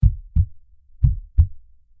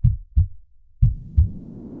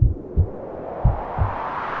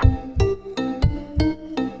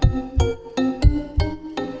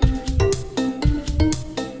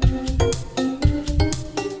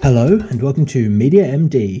Hello and welcome to Media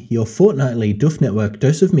MD, your fortnightly Duff Network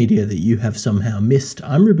dose of media that you have somehow missed.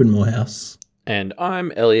 I'm Reuben Morehouse. And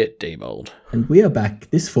I'm Elliot Diebold. And we are back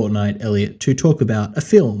this fortnight, Elliot, to talk about a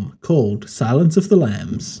film called Silence of the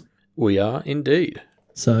Lambs. We are indeed.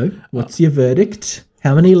 So, what's your verdict?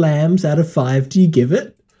 How many lambs out of 5 do you give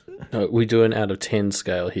it? We do an out of 10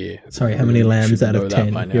 scale here. Sorry, how many lambs out of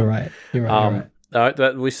 10? You're right. You're right.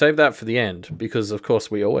 We saved that for the end because, of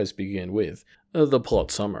course, we always begin with the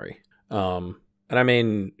plot summary. And I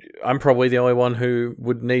mean, I'm probably the only one who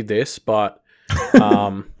would need this, but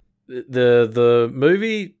the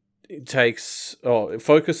movie it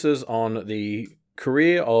focuses on the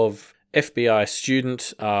career of FBI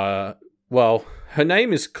student. Well, her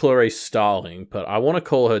name is Clarice Starling, but I want to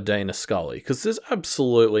call her Dana Scully because there's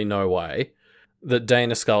absolutely no way that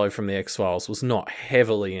Dana Scully from the X-Files was not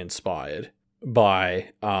heavily inspired by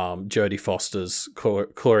Jodie Foster's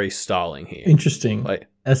Clarice Starling here. Interesting.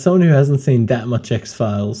 As someone who hasn't seen that much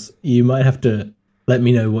X-Files, you might have to let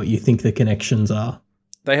me know what you think the connections are.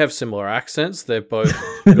 They have similar accents. They've both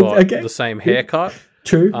got the same haircut.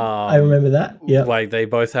 True. I remember that. Yeah. They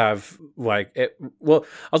both have I was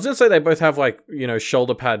going to say they both have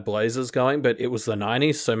shoulder pad blazers going, but it was the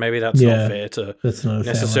 90s, so maybe that's not fair to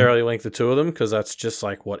necessarily link the two of them because that's just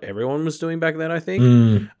what everyone was doing back then, I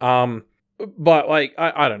think. But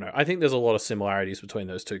I don't know. I think there's a lot of similarities between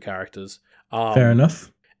those two characters. Fair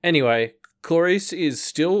enough. Anyway, Clarice is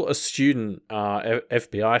still a student at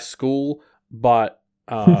FBI school, but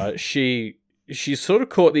she sort of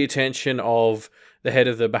caught the attention of the head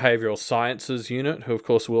of the behavioral sciences unit, who of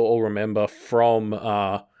course we'll all remember from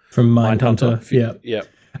Mindhunter. Yeah.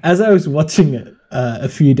 As I was watching it a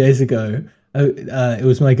few days ago, it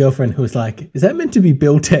was my girlfriend who was like, "Is that meant to be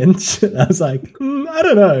Bill Tench?" And I was like, "I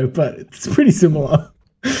don't know, but it's pretty similar."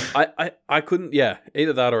 I couldn't,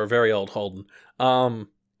 either that or a very old Holden.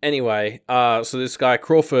 Anyway, so this guy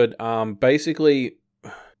Crawford, basically,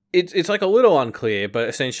 it's a little unclear, but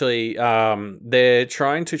essentially, they're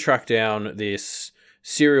trying to track down this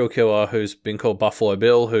serial killer who's been called Buffalo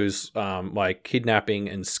Bill, who's kidnapping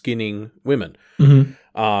and skinning women. Mm-hmm.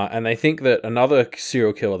 And they think that another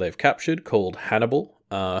serial killer they've captured called Hannibal,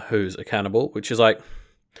 who's a cannibal, which is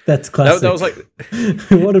that's classic. That was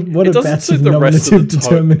what a batch of nominative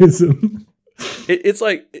determinism.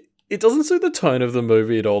 It doesn't suit the tone of the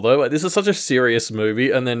movie at all, though. This is such a serious movie,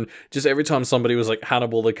 and then just every time somebody was like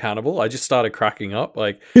Hannibal the cannibal, I just started cracking up.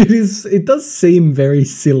 It does seem very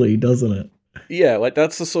silly, doesn't it? Yeah,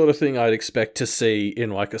 that's the sort of thing I'd expect to see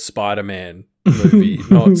in a Spider-Man movie,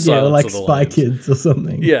 not Silence of the Spy Lambs. Kids or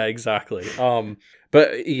something. Yeah, exactly.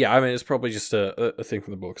 But yeah, I mean, it's probably just a thing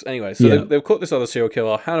from the books. Anyway, so they've caught this other serial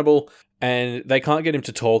killer, Hannibal, and they can't get him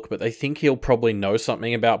to talk, but they think he'll probably know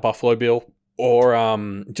something about Buffalo Bill, or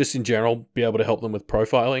just in general be able to help them with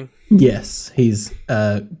profiling. Yes, he's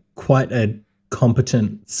quite a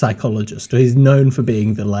competent psychologist. He's known for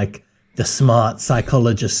being the smart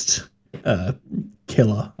psychologist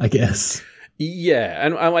killer, I guess. Yeah,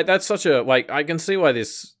 and that's such a I can see why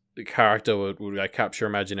this character would capture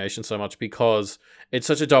imagination so much, because it's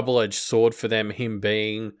such a double-edged sword for them, him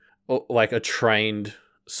being a trained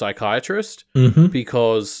psychiatrist,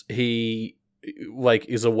 because he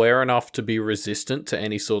is aware enough to be resistant to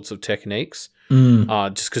any sorts of techniques,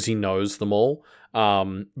 just because he knows them all.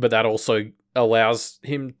 But that also allows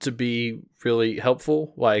him to be really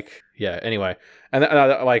helpful. Anyway. And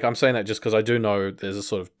I'm saying that just because I do know there's a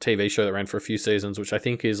sort of TV show that ran for a few seasons, which I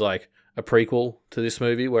think is a prequel to this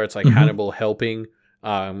movie, where it's Hannibal helping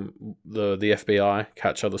the FBI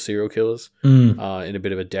catch other serial killers in a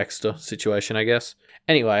bit of a Dexter situation, I guess.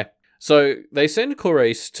 Anyway, so they send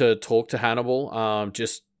Clarice to talk to Hannibal,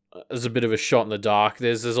 just as a bit of a shot in the dark.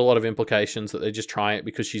 There's a lot of implications that they're just trying it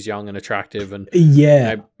because she's young and attractive, and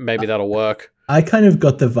maybe that'll work. I kind of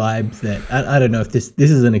got the vibe that I don't know if this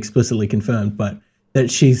isn't explicitly confirmed, but that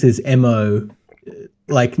she's his MO,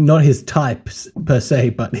 not his type per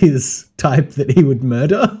se, but his type that he would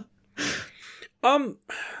murder.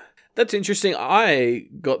 That's interesting. I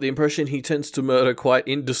got the impression he tends to murder quite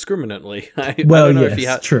indiscriminately.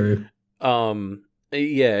 True. I'd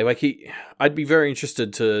be very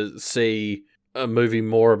interested to see a movie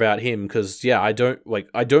more about him, because I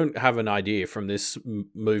don't have an idea from this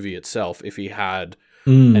movie itself if he had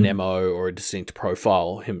an MO or a distinct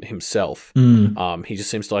profile himself. He just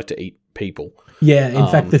seems to like to eat people. Yeah, in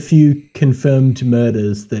fact, the few confirmed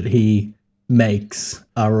murders that he makes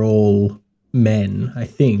are all men, I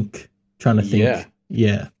think. Trying to think.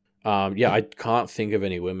 Yeah. I can't think of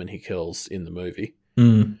any women he kills in the movie.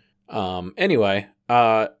 Anyway,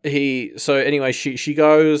 She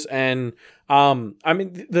goes and I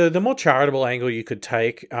mean the more charitable angle you could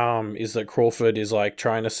take is that Crawford is like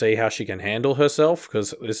trying to see how she can handle herself,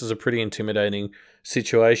 because this is a pretty intimidating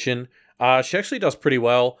situation. She actually does pretty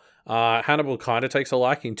well. Hannibal kind of takes a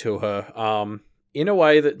liking to her. In a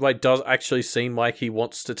way that like does actually seem like he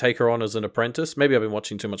wants to take her on as an apprentice. Maybe I've been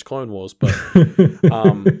watching too much Clone Wars, but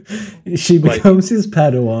she becomes his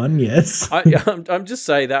Padawan. Yes, I'm just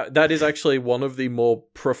saying that is actually one of the more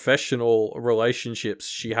professional relationships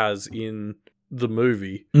she has in the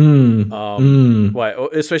movie. Like,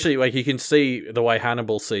 especially like you can see the way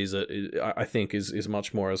Hannibal sees it. I think is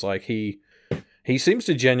much more as like he seems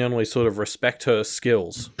to genuinely sort of respect her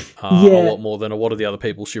skills a lot more than a lot of the other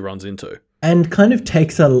people she runs into. And kind of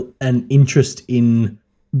takes an interest in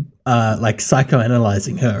like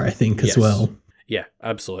psychoanalyzing her, I think, as well. Yeah,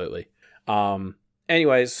 absolutely.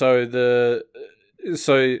 Anyway, so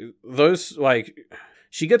those like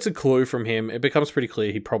she gets a clue from him. It becomes pretty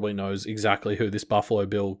clear he probably knows exactly who this Buffalo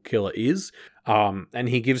Bill killer is. And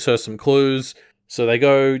he gives her some clues. So they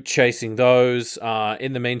go chasing those.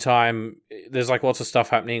 In the meantime, there's like lots of stuff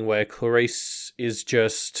happening where Clarice is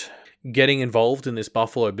just getting involved in this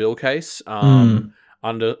Buffalo Bill case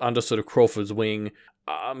under sort of Crawford's wing.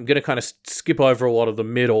 I'm going to kind of skip over a lot of the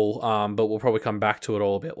middle, but we'll probably come back to it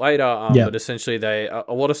all a bit later. But essentially, a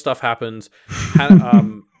lot of stuff happens.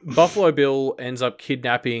 Buffalo Bill ends up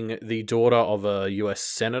kidnapping the daughter of a US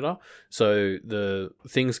senator. So the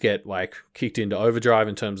things get like kicked into overdrive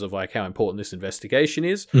in terms of like how important this investigation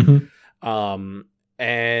is.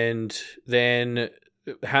 And then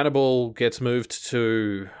Hannibal gets moved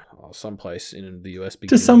to someplace in the US.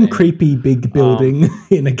 To some creepy big building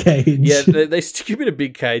in a cage. Yeah, they stick him in a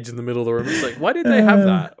big cage in the middle of the room. It's like, why did they have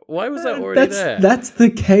that? Why was that already there? That's the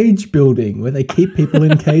cage building where they keep people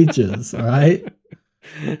in cages, all right?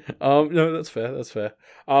 No, that's fair.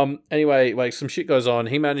 Anyway, like some shit goes on.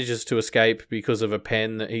 He manages to escape because of a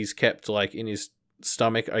pen that he's kept like in his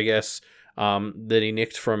stomach, I guess, that he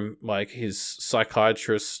nicked from like his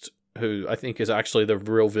psychiatrist, who I think is actually the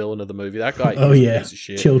real villain of the movie. That guy is a piece of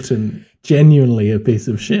shit. Chilton, genuinely a piece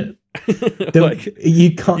of shit. Like,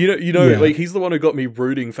 you can't, like he's the one who got me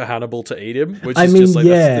rooting for Hannibal to eat him, which is just like,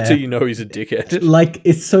 that's how you know he's a dickhead. Like,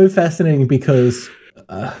 it's so fascinating because,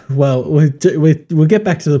 we'll get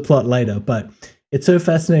back to the plot later, but it's so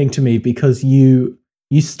fascinating to me because you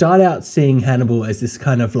start out seeing Hannibal as this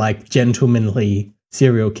kind of like gentlemanly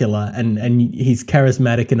serial killer, and he's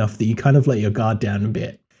charismatic enough that you kind of let your guard down a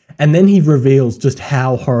bit. And then he reveals just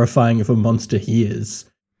how horrifying of a monster he is.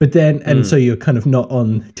 But then, and so you're kind of not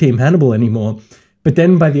on Team Hannibal anymore. But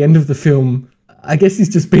then by the end of the film, I guess he's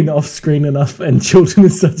just been off screen enough and Chilton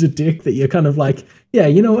is such a dick that you're kind of like, yeah,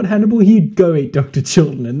 you know what, Hannibal, you go eat Dr.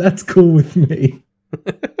 Chilton and that's cool with me.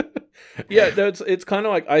 Yeah, it's kind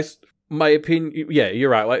of like my opinion, yeah, you're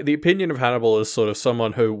right. Like the opinion of Hannibal is sort of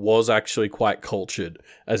someone who was actually quite cultured,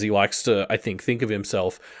 as he likes to, I think of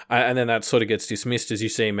himself, and then that sort of gets dismissed as you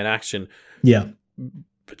see him in action. Yeah,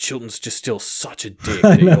 but Chilton's just still such a dick.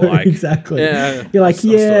 That you're like, exactly. Yeah, you're like,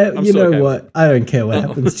 you know what? I don't care what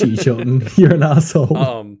happens to you, Chilton. You're an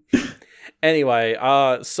asshole. Anyway,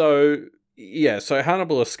 so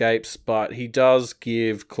Hannibal escapes, but he does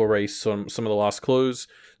give Clarice some of the last clues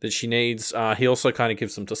that she needs. He also kind of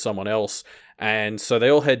gives them to someone else. And so they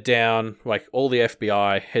all head down, like all the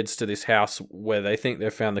FBI heads to this house where they think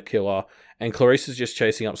they've found the killer. And Clarice is just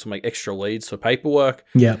chasing up some like extra leads for paperwork.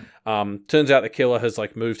 Yeah. Turns out the killer has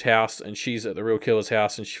like moved house and she's at the real killer's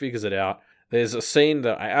house and she figures it out. There's a scene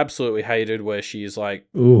that I absolutely hated where she is like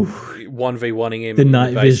 1v1ing him in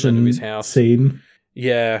the basement of his house. Scene.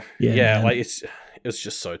 Yeah. Like it was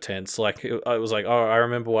just so tense. Like I was like, oh, I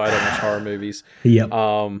remember why I don't watch horror movies. Yep.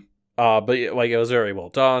 But like it was very well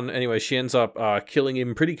done. Anyway, she ends up killing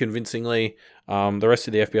him pretty convincingly. The rest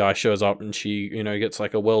of the FBI shows up and she, gets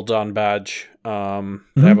like a well done badge. They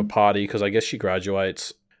have a party because I guess she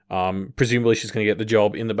graduates. Presumably she's going to get the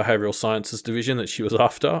job in the behavioral sciences division that she was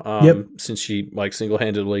after. Since she like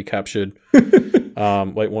single-handedly captured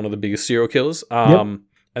like one of the biggest serial killers. And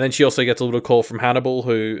then she also gets a little call from Hannibal,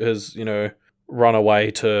 who has, run away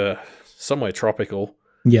to somewhere tropical.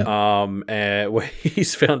 Yeah. Where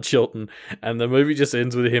he's found Chilton, and the movie just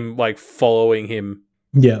ends with him like following him.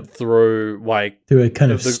 Yeah. Through a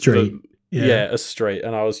kind of street. A street,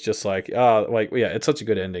 and I was just like, it's such a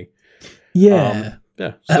good ending. Yeah.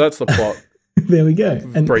 So that's the plot. There we go.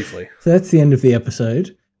 And briefly. So that's the end of the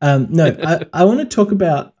episode. I want to talk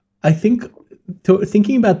about. I think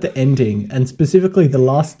thinking about the ending and specifically the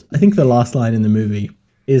last line in the movie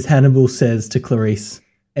is Hannibal says to Clarice,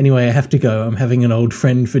 "Anyway, I have to go. I'm having an old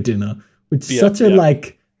friend for dinner," which is such a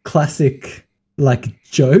like classic like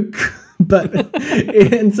joke, but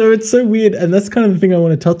and so it's so weird. And that's kind of the thing I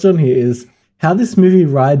want to touch on here is how this movie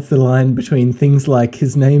rides the line between things like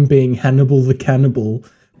his name being Hannibal the Cannibal,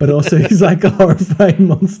 but also he's like a horrifying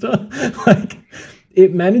monster. Like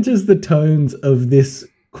it manages the tones of this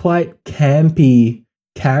quite campy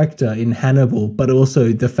character in Hannibal, but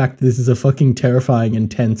also the fact that this is a fucking terrifying,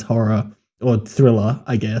 intense horror or thriller,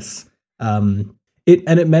 I guess.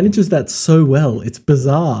 It manages that so well. It's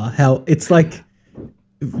bizarre how it's like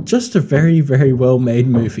just a very, very well made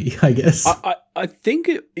movie, I guess. I think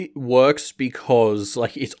it works because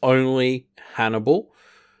like it's only Hannibal.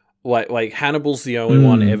 Like Hannibal's the only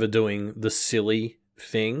one ever doing the silly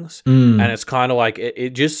things, and it's kind of like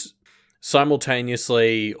it just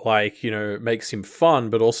simultaneously like, you know, makes him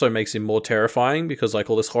fun, but also makes him more terrifying because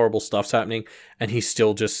like all this horrible stuff's happening, and he's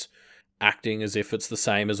still just acting as if it's the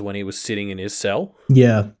same as when he was sitting in his cell.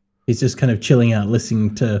 Yeah, he's just kind of chilling out,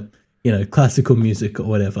 listening to, you know, classical music or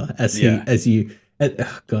whatever.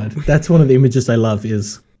 Oh God, that's one of the images I love.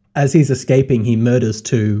 Is as he's escaping, he murders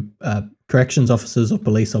two corrections officers or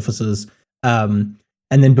police officers.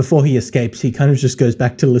 And then before he escapes, he kind of just goes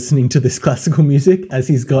back to listening to this classical music as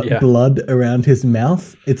he's got blood around his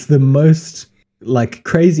mouth. It's the most like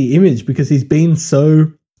crazy image because he's been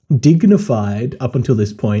so dignified up until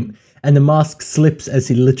this point, and the mask slips as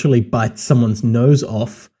he literally bites someone's nose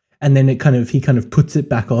off, and then he kind of puts it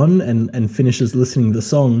back on and finishes listening to the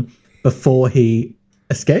song before he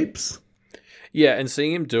escapes. Yeah, and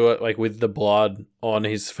seeing him do it like with the blood on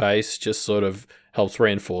his face just sort of helps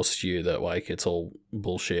reinforce to you that like it's all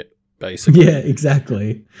bullshit, basically. Yeah,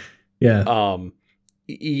 exactly. Yeah.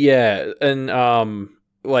 Yeah, and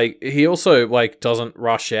like he also like doesn't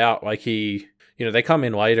rush out. Like he, you know, they come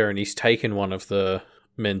in later and he's taken one of the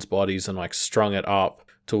men's bodies and like strung it up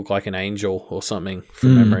to look like an angel or something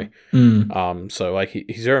from memory. So like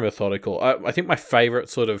he's very methodical. I think my favorite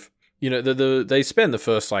sort of, you know, they spend the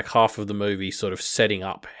first like half of the movie sort of setting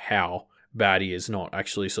up how bad he is, not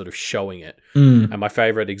actually sort of showing it. And my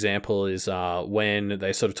favorite example is when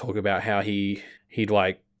they sort of talk about how he'd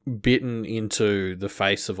like bitten into the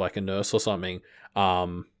face of like a nurse or something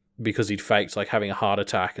because he'd faked like having a heart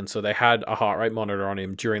attack, and so they had a heart rate monitor on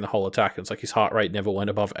him during the whole attack, and it's like his heart rate never went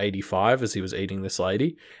above 85 as he was eating this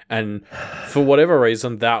lady, and for whatever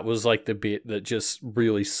reason that was like the bit that just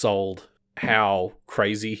really sold how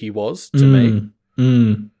crazy he was to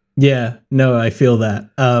me. Yeah, no, I feel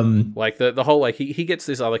that. Like the whole like he gets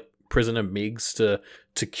this other prisoner Miggs to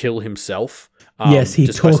kill himself. Yes, he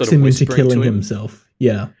talks him into killing himself.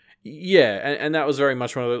 Yeah, and that was very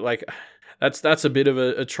much one of the like. That's a bit of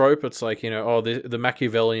a trope. It's like, you know, oh, the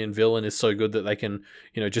Machiavellian villain is so good that they can,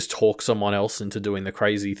 you know, just talk someone else into doing the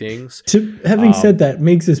crazy things. Having said that,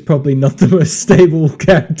 Miggs is probably not the most stable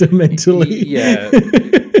character mentally. Yeah,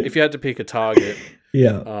 if you had to pick a target,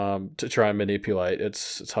 to try and manipulate,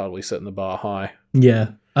 it's hardly setting the bar high.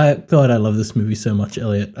 Yeah, God, I love this movie so much,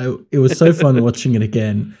 Elliot. It was so fun watching it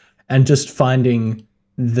again and just finding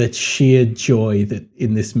the sheer joy that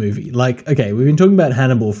in this movie. Like, okay, we've been talking about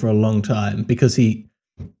Hannibal for a long time because you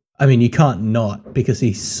can't not, because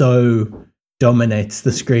he so dominates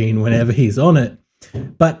the screen whenever he's on it.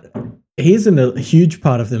 But he's in a huge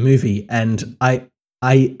part of the movie, and I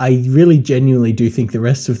really genuinely do think the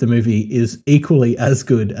rest of the movie is equally as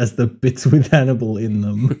good as the bits with Hannibal in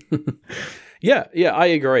them. Yeah, I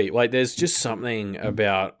agree. Like, there's just something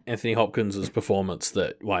about Anthony Hopkins' performance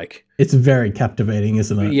that, like, it's very captivating,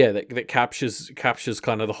 isn't it? Yeah, that captures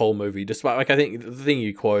kind of the whole movie. Despite, like, I think the thing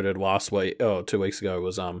you quoted 2 weeks ago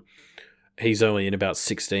was he's only in about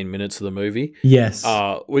 16 minutes of the movie. Yes,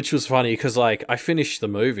 which was funny because, like, I finished the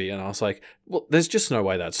movie and I was like, well, there's just no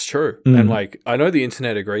way that's true. And like, I know the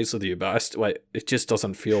internet agrees with you, but it just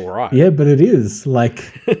doesn't feel right. Yeah, but it is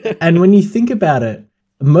like, and when you think about it.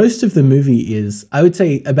 Most of the movie is, I would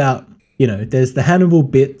say, about, you know, there's the Hannibal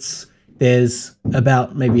bits, there's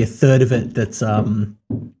about maybe a third of it that's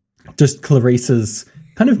just Clarice's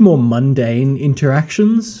kind of more mundane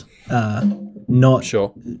interactions, not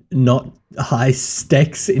high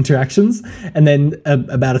stakes interactions, and then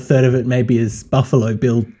about a third of it maybe is Buffalo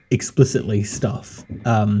Bill explicitly stuff.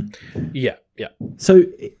 Yeah. So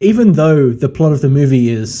even though the plot of the movie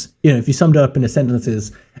is, you know, if you summed it up in a sentence,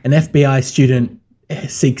 is an FBI student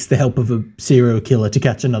seeks the help of a serial killer to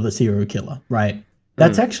catch another serial killer, right?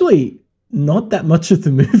 That's actually not that much of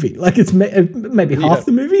the movie. Like, it's maybe half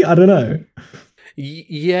the movie. I don't know.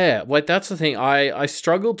 Yeah, like, that's the thing. I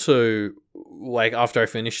struggled to, like, after I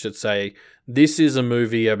finished it, say, this is a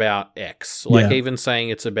movie about X. Like, even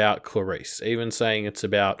saying it's about Clarice, even saying it's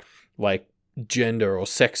about, like, gender or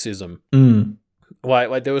sexism.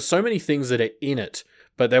 Like there were so many things that are in it,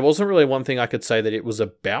 but there wasn't really one thing I could say that it was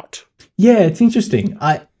about. Yeah, it's interesting.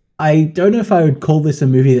 I don't know if I would call this a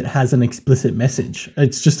movie that has an explicit message.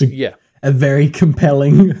 It's just a very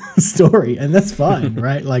compelling story, and that's fine,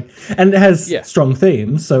 right? Like, and it has strong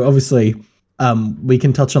themes. So obviously, we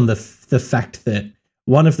can touch on the fact that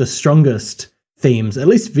one of the strongest themes, at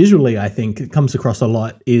least visually, I think it comes across a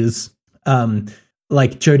lot, is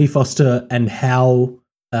like Jodie Foster and how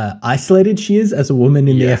isolated she is as a woman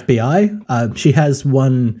in the FBI. She has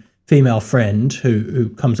one female friend who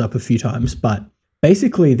comes up a few times, but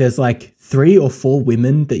basically there's like 3 or 4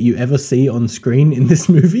 women that you ever see on screen in this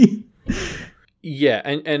movie. Yeah,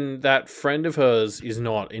 and that friend of hers is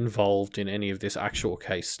not involved in any of this actual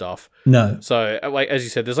case stuff. No. So, like, as you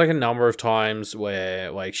said, there's like a number of times where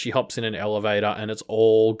like she hops in an elevator and it's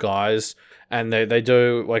all guys, and they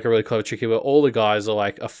do like a really clever trick where all the guys are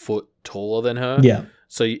like a foot taller than her. Yeah.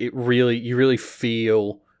 So you really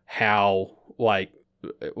feel how like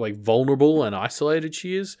vulnerable and isolated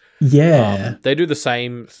she is. Yeah. They do the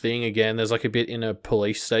same thing again. There's like a bit in a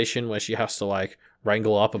police station where she has to like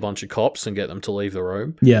wrangle up a bunch of cops and get them to leave the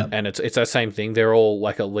room. Yeah. And it's that same thing. They're all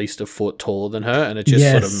like at least a foot taller than her, and it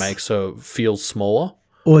just sort of makes her feel smaller.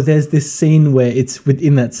 Or there's this scene where it's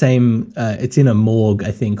within that same, it's in a morgue,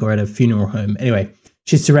 I think, or at a funeral home. Anyway,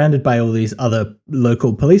 she's surrounded by all these other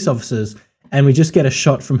local police officers, and we just get a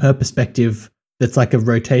shot from her perspective that's like a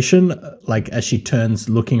rotation, like as she turns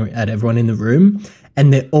looking at everyone in the room,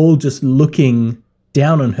 and they're all just looking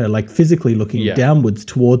down on her, like physically looking downwards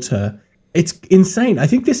towards her. It's insane. I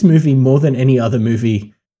think this movie, more than any other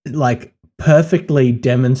movie, like perfectly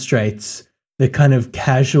demonstrates the kind of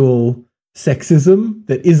casual sexism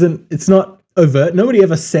that it's not overt. Nobody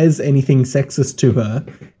ever says anything sexist to her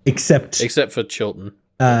except for Chilton.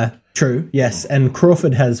 True, yes. And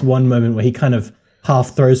Crawford has one moment where he kind of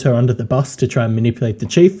half throws her under the bus to try and manipulate the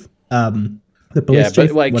chief, the police chief.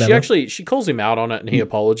 But like whatever. she calls him out on it and he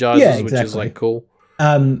apologizes, which is like cool.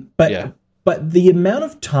 But the amount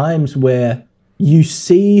of times where you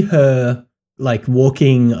see her like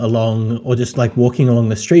walking along or just like walking along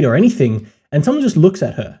the street or anything, and someone just looks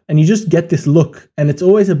at her and you just get this look, and it's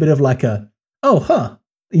always a bit of like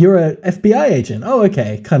you're a FBI agent. Oh,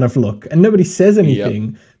 okay, kind of look. And nobody says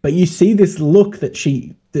anything, but you see this look that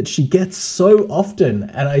she gets so often,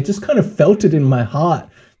 and I just kind of felt it in my heart,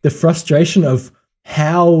 the frustration of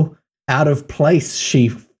how out of place she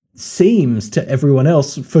seems to everyone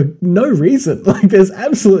else for no reason. Like there's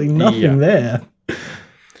absolutely nothing there.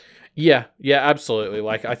 Yeah, absolutely.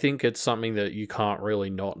 Like I think it's something that you can't really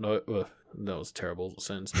not know. That was a terrible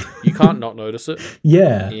sentence. You can't not notice it.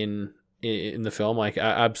 In the film, like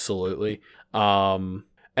absolutely. And,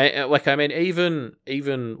 like I mean,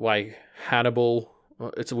 even like Hannibal.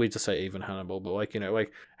 It's weird to say even Hannibal, but like, you know,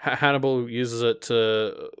 like Hannibal uses it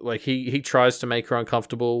to like he tries to make her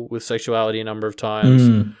uncomfortable with sexuality a number of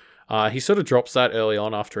times. He sort of drops that early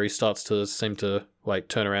on after he starts to seem to like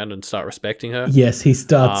turn around and start respecting her. Yes, he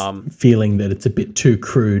starts feeling that it's a bit too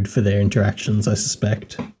crude for their interactions, I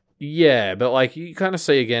suspect. Yeah, but like you kind of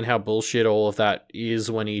see again how bullshit all of that is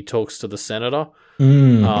when he talks to the senator.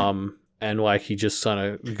 And like he just kind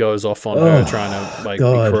of goes off on her trying to like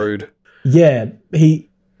be crude. Yeah,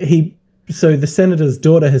 so the senator's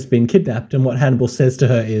daughter has been kidnapped, and what Hannibal says to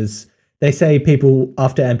her is, they say people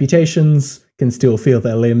after amputations can still feel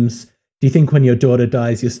their limbs. Do you think when your daughter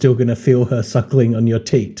dies, you're still going to feel her suckling on your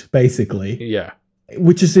teat, basically? Yeah.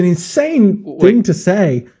 Which is an insane thing to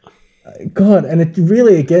say. God, and it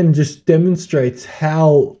really, again, just demonstrates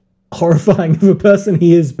how horrifying of a person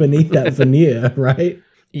he is beneath that veneer, right?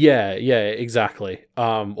 Yeah, exactly.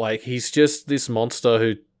 Like, he's just this monster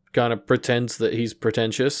who kind of pretends that he's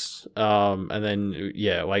pretentious. And then,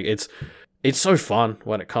 like, it's so fun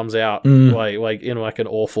when it comes out, like in like an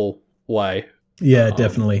awful way. Yeah,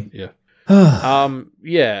 definitely. Yeah.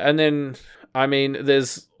 And then I mean,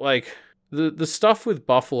 there's like the stuff with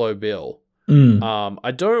Buffalo Bill.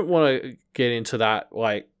 I don't want to get into that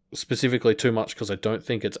like specifically too much because I don't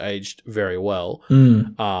think it's aged very well.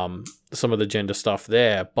 Some of the gender stuff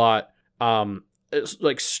there, but it's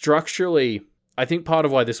like structurally, I think part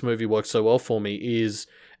of why this movie works so well for me is,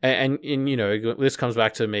 and you know, this comes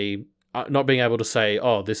back to me not being able to say,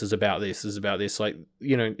 oh, this is about this, like,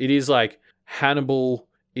 you know, it is like Hannibal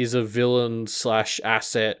is a villain /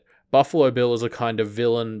 asset. Buffalo Bill is a kind of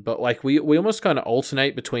villain, but like we almost kind of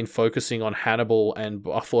alternate between focusing on Hannibal and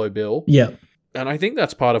Buffalo Bill. Yeah. And I think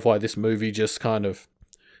that's part of why this movie just kind of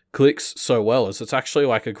clicks so well, is it's actually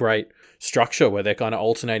like a great structure where they're kind of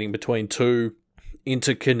alternating between two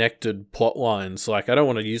interconnected plot lines. Like, I don't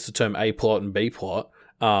want to use the term A plot and B plot,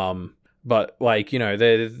 but like, you know,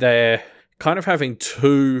 they're kind of having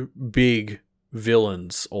two big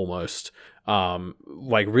villains almost,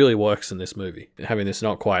 like really works in this movie. Having this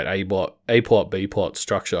not quite A plot, B plot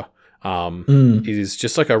structure. It is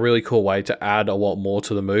just like a really cool way to add a lot more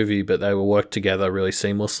to the movie, but they will work together really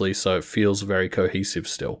seamlessly, so it feels very cohesive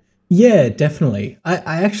still. Yeah, definitely.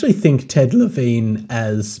 I actually think Ted Levine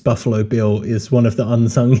as Buffalo Bill is one of the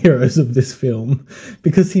unsung heroes of this film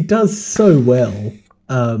because he does so well.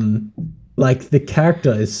 Like, the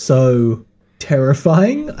character is so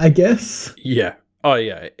terrifying, I guess. Yeah. Oh,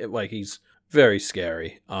 yeah. Like, he's very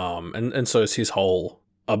scary. And so is his whole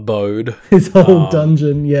abode. His whole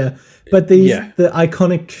dungeon, yeah. But the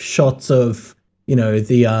iconic shots of,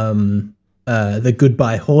 the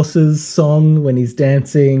Goodbye Horses song when he's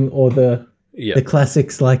dancing, or the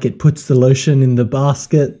classics like it puts the lotion in the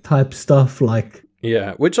basket type stuff. Like,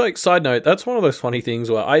 yeah, which, like, side note, that's one of those funny things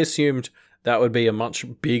where I assumed that would be a much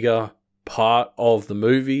bigger part of the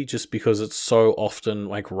movie just because it's so often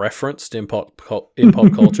like referenced in pop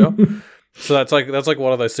culture. So that's like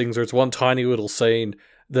one of those things where it's one tiny little scene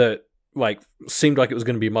that like seemed like it was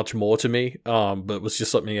going to be much more to me, but was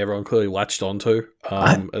just something everyone clearly latched onto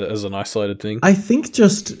as an isolated thing. I think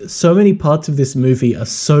just so many parts of this movie are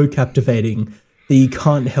so captivating that you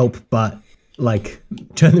can't help but like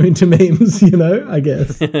turn them into memes, I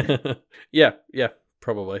guess. Yeah,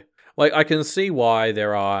 probably. Like, I can see why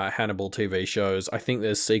there are Hannibal TV shows. I think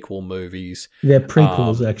there's sequel movies. They're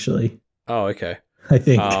prequels, actually. Oh, okay. I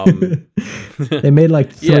think. They made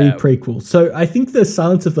like 3 prequels. So I think the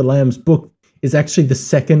Silence of the Lambs book is actually the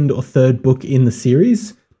 2nd or 3rd book in the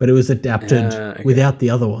series, but it was adapted without the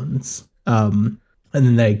other ones. And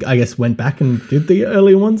then they, I guess, went back and did the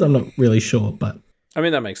earlier ones. I'm not really sure, but... I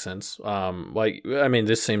mean, that makes sense.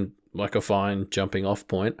 This seemed like a fine jumping off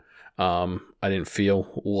point. I didn't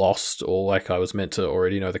feel lost or like I was meant to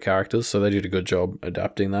already know the characters, so they did a good job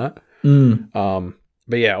adapting that.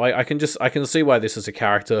 But yeah, like I can see why this is a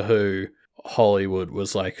character who Hollywood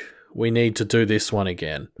was like, we need to do this one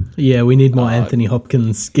again. Yeah, we need more Anthony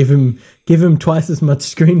Hopkins. Give him twice as much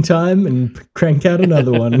screen time and crank out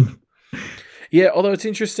another one. Yeah, although it's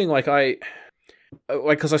interesting,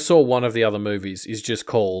 because I saw one of the other movies is just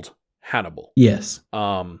called Hannibal. Yes.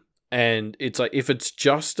 And it's like, if it's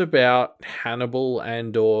just about Hannibal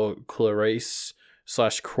and or Clarice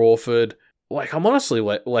 / Crawford, like, I'm honestly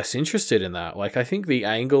less interested in that. Like, I think the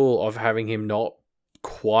angle of having him not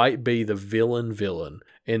quite be the villain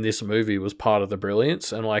in this movie was part of the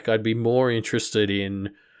brilliance. And like, I'd be more interested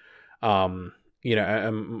in, and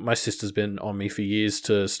my sister's been on me for years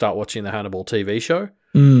to start watching the Hannibal TV show.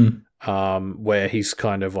 Where he's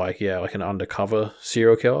kind of like an undercover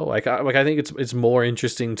serial killer. Like I think it's more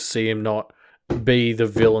interesting to see him not be the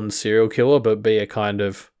villain serial killer, but be a kind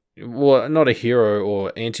of, well, not a hero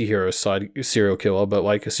or anti-hero side serial killer, but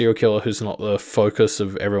like a serial killer who's not the focus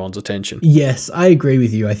of everyone's attention. Yes, I agree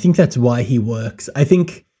with you. I think that's why he works. I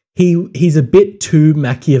think he's a bit too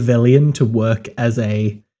Machiavellian to work as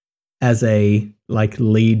a like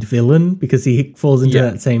lead villain, because he falls into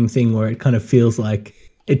that same thing where it kind of feels like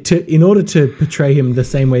in order to portray him the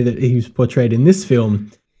same way that he's portrayed in this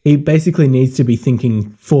film, he basically needs to be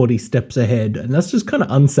thinking 40 steps ahead, and that's just kind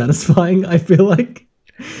of unsatisfying, I feel like.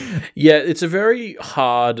 Yeah, it's a very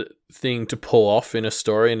hard thing to pull off in a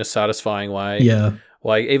story in a satisfying way. Yeah.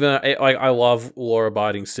 Like, even I love Law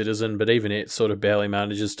Abiding Citizen, but even it sort of barely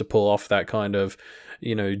manages to pull off that kind of,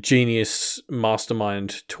 genius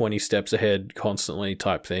mastermind 20 steps ahead constantly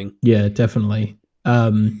type thing. Yeah, definitely.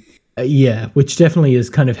 Yeah, which definitely is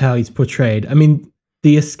kind of how he's portrayed. I mean,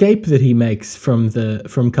 the escape that he makes from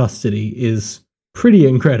custody is pretty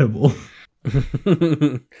incredible.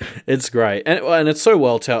 It's great, and it's so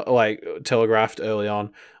well telegraphed early on.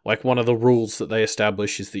 Like, one of the rules that they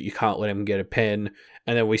establish is that you can't let him get a pen,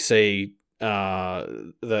 and then we see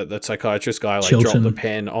the psychiatrist guy Chilton. drop the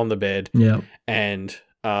pen on the bed, and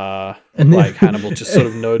like Hannibal just sort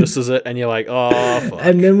of notices it, and you're like, oh, fuck.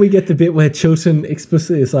 And then we get the bit where Chilton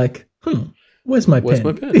explicitly is like, where's my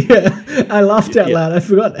pen? Yeah, I laughed out loud. I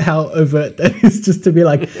forgot how overt that is, just to be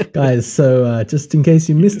like, guys, so just in case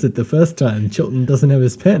you missed it the first time, Chilton doesn't have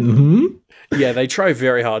his pen. Yeah, they try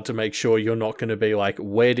very hard to make sure you're not going to be like,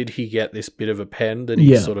 where did he get this bit of a pen that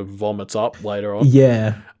he sort of vomits up later on?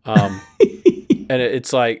 Yeah. And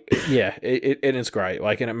it's like, yeah, and it's great.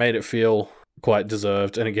 Like, and it made it feel quite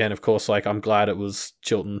deserved. And again, of course, like, I'm glad it was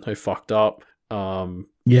Chilton who fucked up.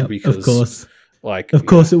 Yeah, because, of course. Like, of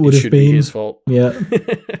course, it would have been his fault. Yeah.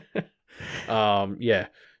 Yeah.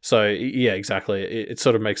 So yeah, exactly. It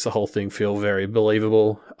sort of makes the whole thing feel very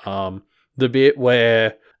believable. The bit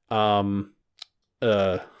where Hannibal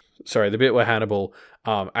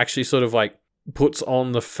actually sort of like puts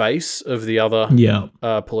on the face of the other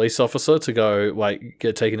police officer to go like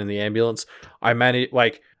get taken in the ambulance. I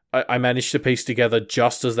managed to piece together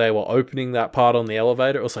just as they were opening that part on the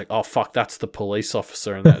elevator. It was like, oh fuck, that's the police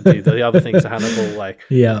officer, and the other thing's Hannibal. Like,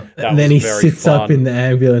 and then he sits up in the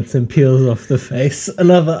ambulance and peels off the face.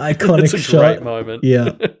 Another iconic it's a shot. Great moment.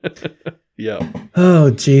 Yeah, yeah.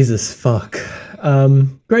 Oh Jesus, fuck.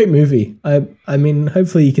 Great movie. I mean,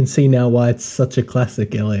 hopefully you can see now why it's such a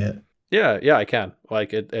classic, Elliot. Yeah, I can.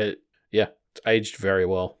 Like it's aged very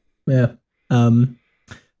well. Yeah.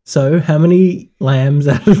 So how many lambs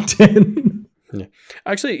out of 10? Yeah.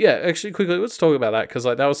 Actually, quickly, let's talk about that, because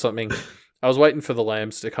like that was something I was waiting for the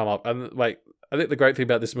lambs to come up, and like I think the great thing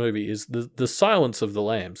about this movie is the silence of the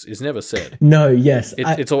lambs is never said. No, yes,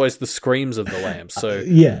 it's always the screams of the lambs. So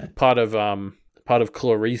part of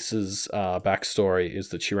Clarice's backstory is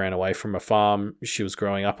that she ran away from a farm she was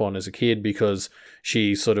growing up on as a kid because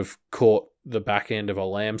she sort of caught the back end of a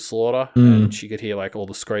lamb slaughter and she could hear like all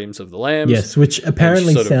the screams of the lambs. Yes, which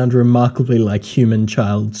apparently sound remarkably like human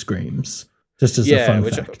child screams, just as a fun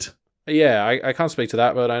fact. I can't speak to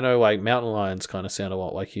that, but I know like mountain lions kind of sound a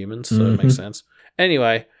lot like humans, so it makes sense.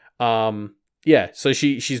 Anyway, so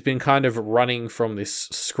she's been kind of running from this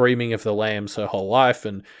screaming of the lambs her whole life,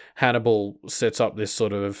 and Hannibal sets up this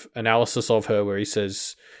sort of analysis of her where he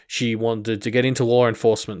says she wanted to get into law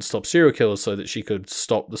enforcement and stop serial killers so that she could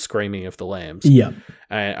stop the screaming of the lambs. Yeah.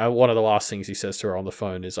 And one of the last things he says to her on the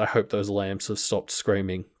phone is, I hope those lambs have stopped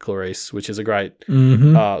screaming, Clarice, which is a great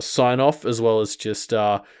sign off, as well as just,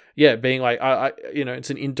 being like, it's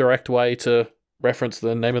an indirect way to reference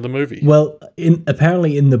the name of the movie. Well,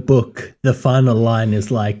 apparently in the book, the final line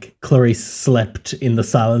is like, Clarice slept in the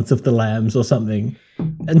silence of the lambs or something.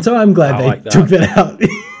 And so I'm glad they took that out.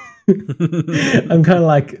 I'm kind of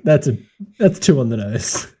like, that's too on the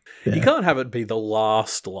nose. Yeah. You can't have it be the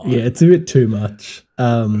last line. Yeah, it's a bit too much.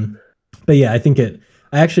 But yeah, I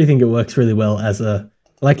actually think it works really well as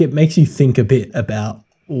it makes you think a bit about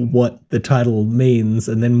what the title means,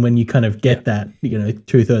 and then when you kind of get that,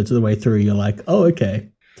 2/3 of the way through, you're like, oh, okay.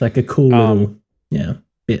 It's like a cool little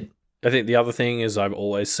bit. I think the other thing is I've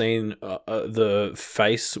always seen the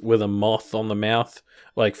face with a moth on the mouth,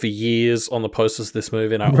 like for years on the posters of this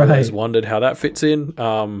movie, and I always wondered how that fits in.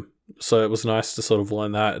 So it was nice to sort of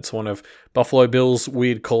learn that. It's one of Buffalo Bill's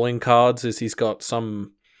weird calling cards, is he's got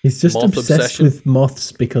some He's just moth obsessed obsession with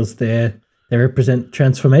moths because they represent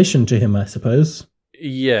transformation to him, I suppose.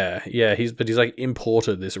 Yeah, he's like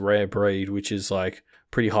imported this rare breed, which is like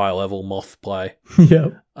pretty high level moth play.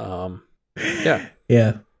 Yep.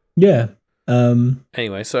 Yeah.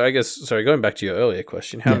 Anyway, so I guess going back to your earlier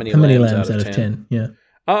question, how many lambs out of 10? Yeah.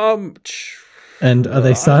 And are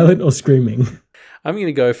they silent or screaming? I'm going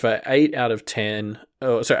to go for 8 out of 10.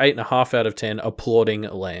 Oh, sorry, 8.5 out of 10 applauding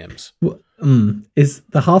lambs. Is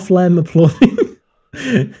the half lamb applauding?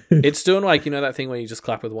 It's doing like, that thing where you just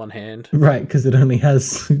clap with one hand. Right, because it only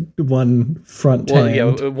has one front hand.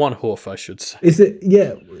 Yeah, one hoof, I should say. Is it,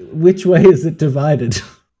 which way is it divided?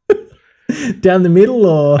 Down the middle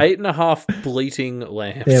or? 8.5 bleating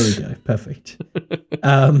lambs. There we go, perfect.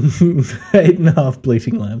 8.5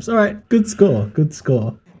 bleating lambs. All right, good score. Let's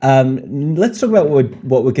talk about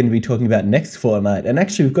what we're going to be talking about next fortnight. And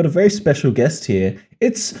actually, we've got a very special guest here.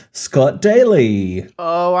 It's Scott Daly.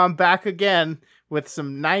 Oh, I'm back again with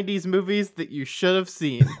some 90s movies that you should have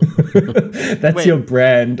seen. That's your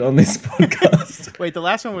brand on this podcast. Wait, the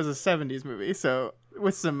last one was a 70s movie, so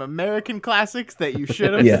with some American classics that you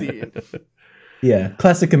should have seen. Yeah,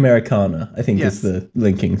 classic Americana, I think, is the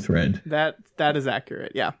linking thread. That is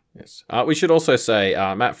accurate, yeah. Yes. We should also say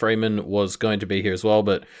Matt Freeman was going to be here as well,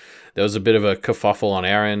 but there was a bit of a kerfuffle on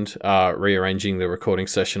our end, rearranging the recording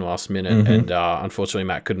session last minute, and unfortunately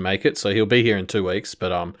Matt couldn't make it, so he'll be here in 2 weeks,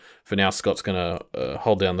 but for now Scott's going to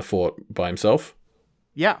hold down the fort by himself.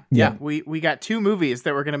 Yeah. We got 2 movies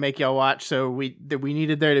that we're going to make y'all watch, so we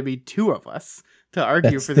needed there to be 2 of us to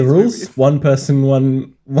argue for these rules. Movies. One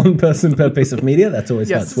person per piece of media. That's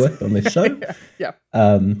always how it's worked on this show. Yeah.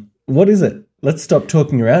 What is it? Let's stop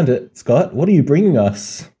talking around it. Scott, what are you bringing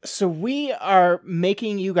us? So we are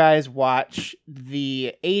making you guys watch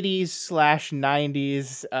the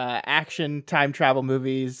 80s/90s action time travel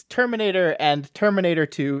movies, Terminator and Terminator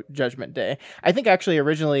 2 Judgment Day. I think actually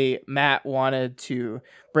originally Matt wanted to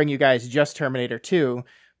bring you guys just Terminator 2,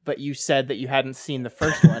 but you said that you hadn't seen the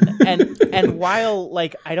first one. And while,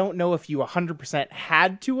 I don't know if you 100%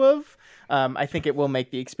 had to have, I think it will make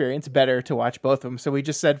the experience better to watch both of them. So we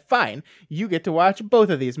just said, fine, you get to watch both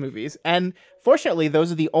of these movies. And fortunately,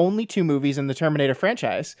 those are the only 2 movies in the Terminator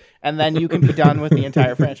franchise. And then you can be done with the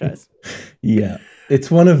entire franchise. Yeah. It's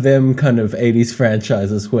one of them kind of 80s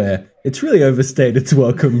franchises where it's really overstayed its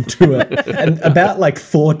welcome to it. And about like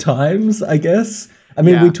 4 times, I guess. I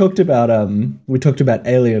mean, we talked about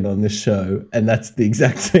Alien on this show, and that's the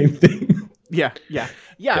exact same thing. Yeah.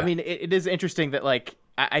 I mean, it is interesting that, like,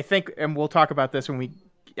 I think, and we'll talk about this when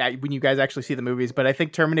you guys actually see the movies, but I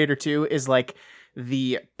think Terminator 2 is like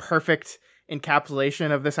the perfect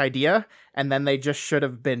encapsulation of this idea, and then they just should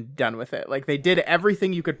have been done with it. Like, they did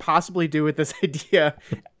everything you could possibly do with this idea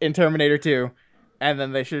in Terminator 2, and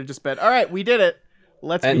then they should have just been, all right, we did it.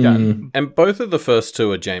 Let's be done. And both of the first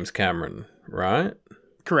 2 are James Cameron, right?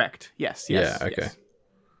 Correct. Yes. Yeah, okay. Yes.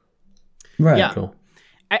 Right. Yeah. Cool.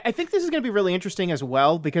 I think this is going to be really interesting as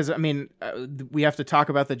well, because, I mean, we have to talk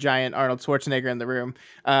about the giant Arnold Schwarzenegger in the room,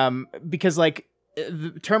 because, like,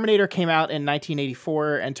 Terminator came out in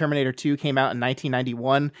 1984 and Terminator 2 came out in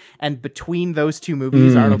 1991. And between those 2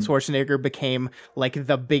 movies, Arnold Schwarzenegger became like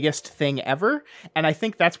the biggest thing ever. And I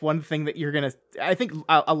think that's one thing that you're going to, I think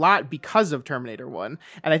a lot because of Terminator 1.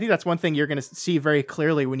 And I think that's one thing you're going to see very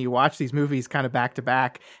clearly when you watch these movies kind of back to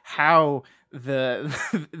back, how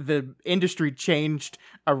the industry changed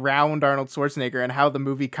around Arnold Schwarzenegger and how the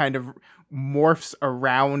movie kind of morphs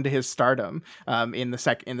around his stardom in the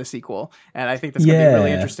sequel. And I think that's going to be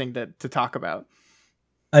really interesting to talk about.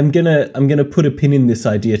 I'm gonna put a pin in this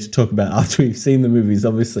idea to talk about after we've seen the movies,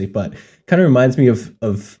 obviously, but kind of reminds me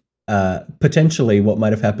of potentially what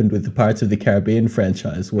might have happened with the Pirates of the Caribbean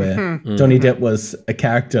franchise, where Johnny Depp was a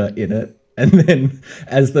character in it. And then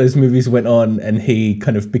as those movies went on and he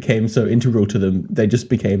kind of became so integral to them, they just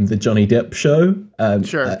became the Johnny Depp show.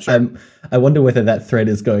 Sure. I wonder whether that thread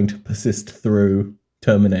is going to persist through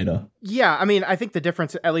Terminator. Yeah, I mean, I think the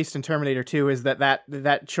difference, at least in Terminator 2, is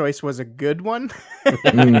that choice was a good one,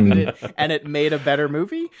 and it made a better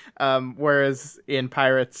movie. Whereas in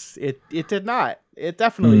Pirates, it did not. It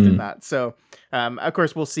definitely did not. So, of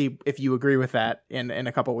course, we'll see if you agree with that in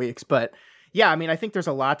a couple weeks. But yeah, I mean, I think there's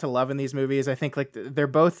a lot to love in these movies. I think like they're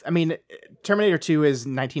both. I mean, Terminator 2 is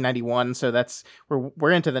 1991, so that's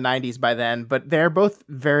we're into the 90s by then. But they're both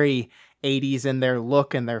very 80s in their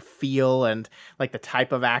look and their feel, and like the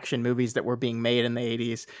type of action movies that were being made in the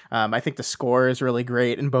 80s. I think the score is really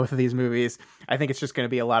great in both of these movies. I think it's just going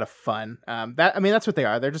to be a lot of fun. That's what they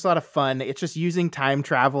are. They're just a lot of fun. It's just using time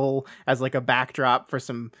travel as like a backdrop for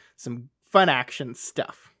some fun action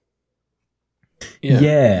stuff.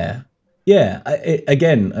 Yeah.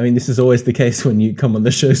 Again, I mean, this is always the case when you come on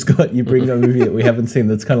the show, Scott. You bring a movie that we haven't seen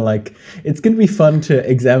that's kind of like, it's going to be fun to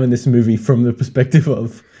examine this movie from the perspective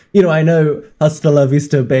of, you know, I know hasta la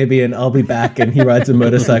vista, baby, and I'll be back, and he rides a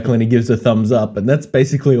motorcycle and he gives a thumbs up, and that's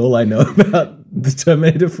basically all I know about the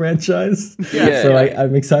Terminator franchise.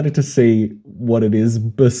 I'm excited to see what it is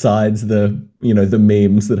besides the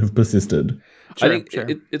memes that have persisted. I think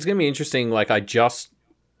it's going to be interesting. Like, I just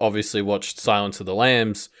obviously watched Silence of the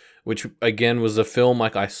Lambs, which again was a film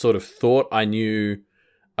like I sort of thought I knew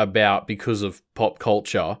about because of pop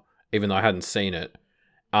culture, even though I hadn't seen it.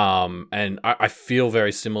 And I feel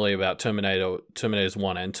very similarly about Terminators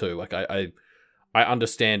 1 and 2. Like I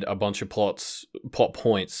understand a bunch of plot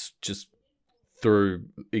points just through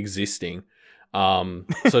existing. So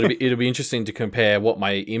it'll be interesting to compare what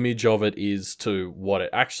my image of it is to what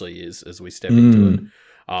it actually is as we step into it.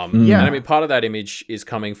 And I mean, part of that image is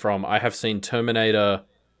coming from, I have seen Terminator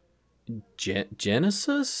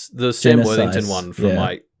Genesis, the Sam Worthington one from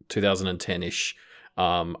like 2010-ish.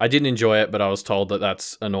 I didn't enjoy it, but I was told that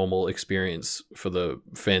that's a normal experience for the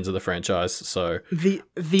fans of the franchise. So the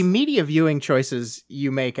media viewing choices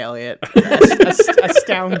you make, Elliot,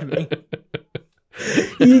 astound me.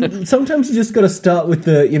 Sometimes you just got to start with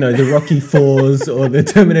the Rocky Fours or the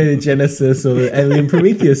Terminator Genesis or the Alien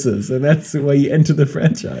Prometheuses, and that's where you enter the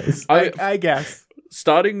franchise. I guess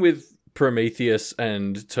starting with Prometheus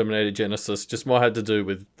and Terminator Genesis just more had to do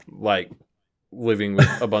with like living with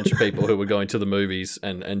a bunch of people who were going to the movies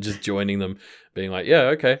and just joining them, being like, yeah,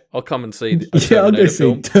 okay, I'll come and see a Terminator I'll go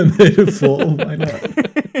film. see Terminator 4. Why not?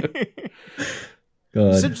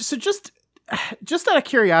 God. So just out of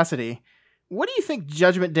curiosity, what do you think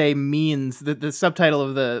Judgment Day means? The subtitle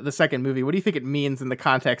of the second movie. What do you think it means in the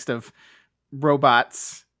context of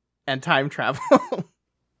robots and time travel?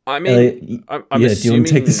 I mean, I'm assuming, do you want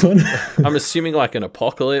to take this one? I'm assuming like an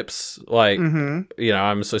apocalypse, like I'm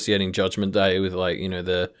associating Judgment Day with like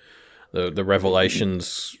the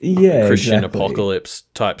Revelations, Christian apocalypse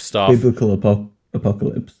type stuff. Biblical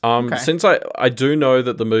apocalypse. Since I do know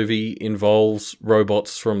that the movie involves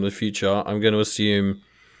robots from the future, I'm going to assume,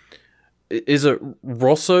 is it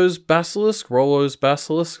Rollo's basilisk,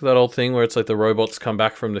 that old thing where it's like the robots come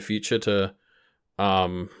back from the future to,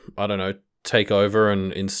 I don't know, take over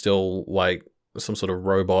and instill like some sort of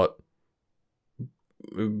robot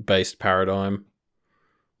based paradigm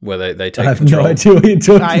where they take control. I have no idea what you're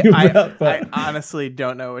talking about. I honestly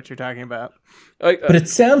don't know what you're talking about. But it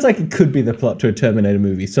sounds like it could be the plot to a Terminator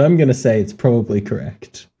movie, so I'm going to say it's probably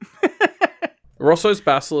correct. Rollo's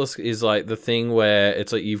basilisk is like the thing where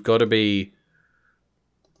it's like you've got to be...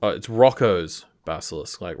 it's Rocco's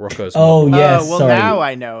basilisk, like Rocco's... Oh, yes, well, sorry. now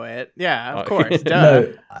I know it. Yeah, of course. Duh.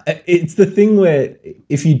 No, it's the thing where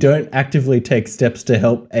if you don't actively take steps to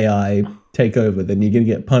help AI take over, then you're going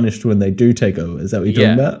to get punished when they do take over. Is that what you're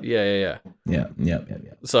talking about? Yeah. Yeah.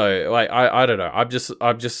 So, like, I don't know. I'm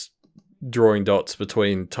just drawing dots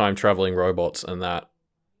between time-traveling robots and that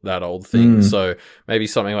old thing. So maybe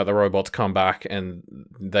something like the robots come back and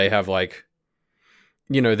they have, like,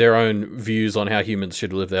 you know, their own views on how humans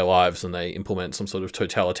should live their lives, and they implement some sort of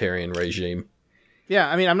totalitarian regime. Yeah,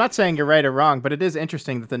 I mean, I'm not saying you're right or wrong, but it is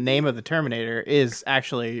interesting that the name of the Terminator is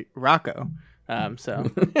actually Rocco.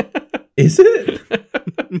 So... Is it?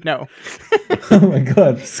 No. Oh my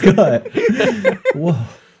God, Scott. Whoa.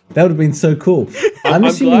 That would have been so cool. I'm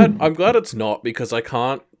glad it's not, because I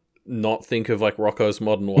can't not think of like Rocco's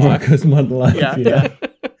Modern Life. Rocco's Modern Life, yeah.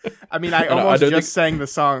 I mean, I almost sang the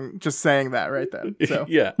song just saying that right then. So.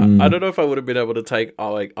 Yeah. I don't know if I would have been able to take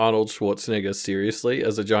like Arnold Schwarzenegger seriously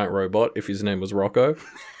as a giant robot if his name was Rocco.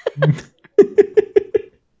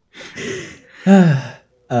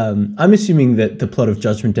 I'm assuming that the plot of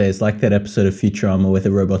Judgment Day is like that episode of Futurama where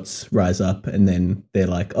the robots rise up and then they're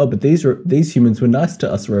like, oh, but these humans were nice to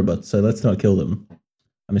us robots, so let's not kill them.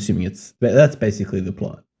 I'm assuming that's basically the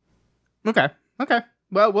plot. Okay.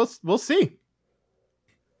 Well, we'll see.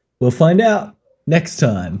 We'll find out next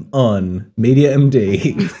time on Media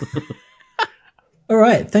MD. All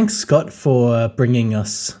right. Thanks, Scott, for bringing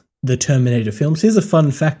us the Terminator films. Here's a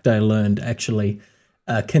fun fact I learned, actually,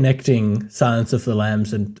 connecting Silence of the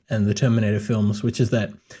Lambs and the Terminator films, which is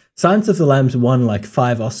that Silence of the Lambs won like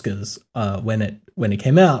 5 Oscars when it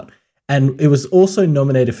came out. And it was also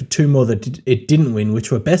nominated for 2 more that it didn't win,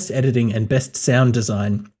 which were Best Editing and Best Sound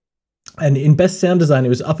Design. And in Best Sound Design, it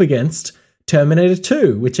was up against Terminator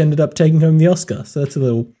 2, which ended up taking home the Oscar. So that's a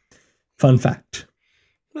little fun fact.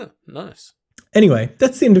 Oh, nice. Anyway,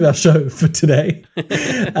 that's the end of our show for today.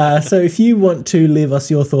 So if you want to leave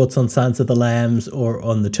us your thoughts on Silence of the Lambs or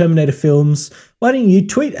on the Terminator films, why don't you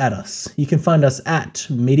tweet at us? You can find us at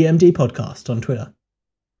MediaMD Podcast on Twitter.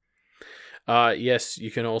 Yes,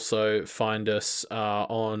 you can also find us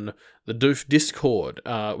on the Doof Discord,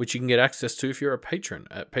 which you can get access to if you're a patron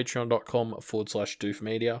at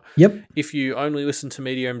patreon.com/doofmedia. Yep. If you only listen to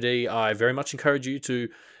Media MD, I very much encourage you to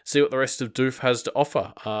see what the rest of Doof has to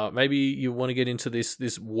offer. Maybe you want to get into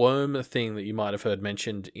this worm thing that you might have heard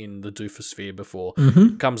mentioned in the Doofosphere before.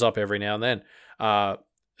 Mm-hmm. Comes up every now and then.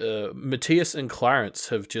 Matthias and Clarence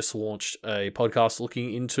have just launched a podcast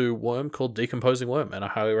looking into worm called Decomposing Worm, and I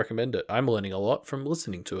highly recommend it. I'm learning a lot from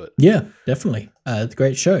listening to it. Yeah, definitely. It's a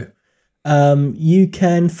great show. You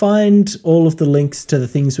can find all of the links to the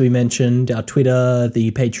things we mentioned, our Twitter, the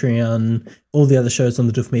Patreon, all the other shows on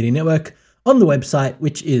the Doof Media Network on the website,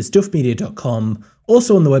 which is doofmedia.com.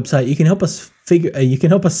 Also on the website, you can help us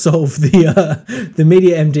solve the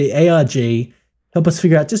Media MD ARG. Help us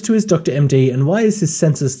figure out just who is Dr. MD and why is his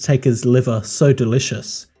census taker's liver so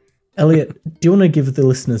delicious? Elliot, do you want to give the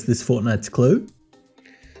listeners this fortnight's clue?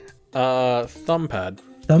 Thumbpad.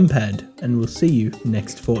 Thumbpad, and we'll see you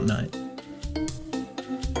next fortnight.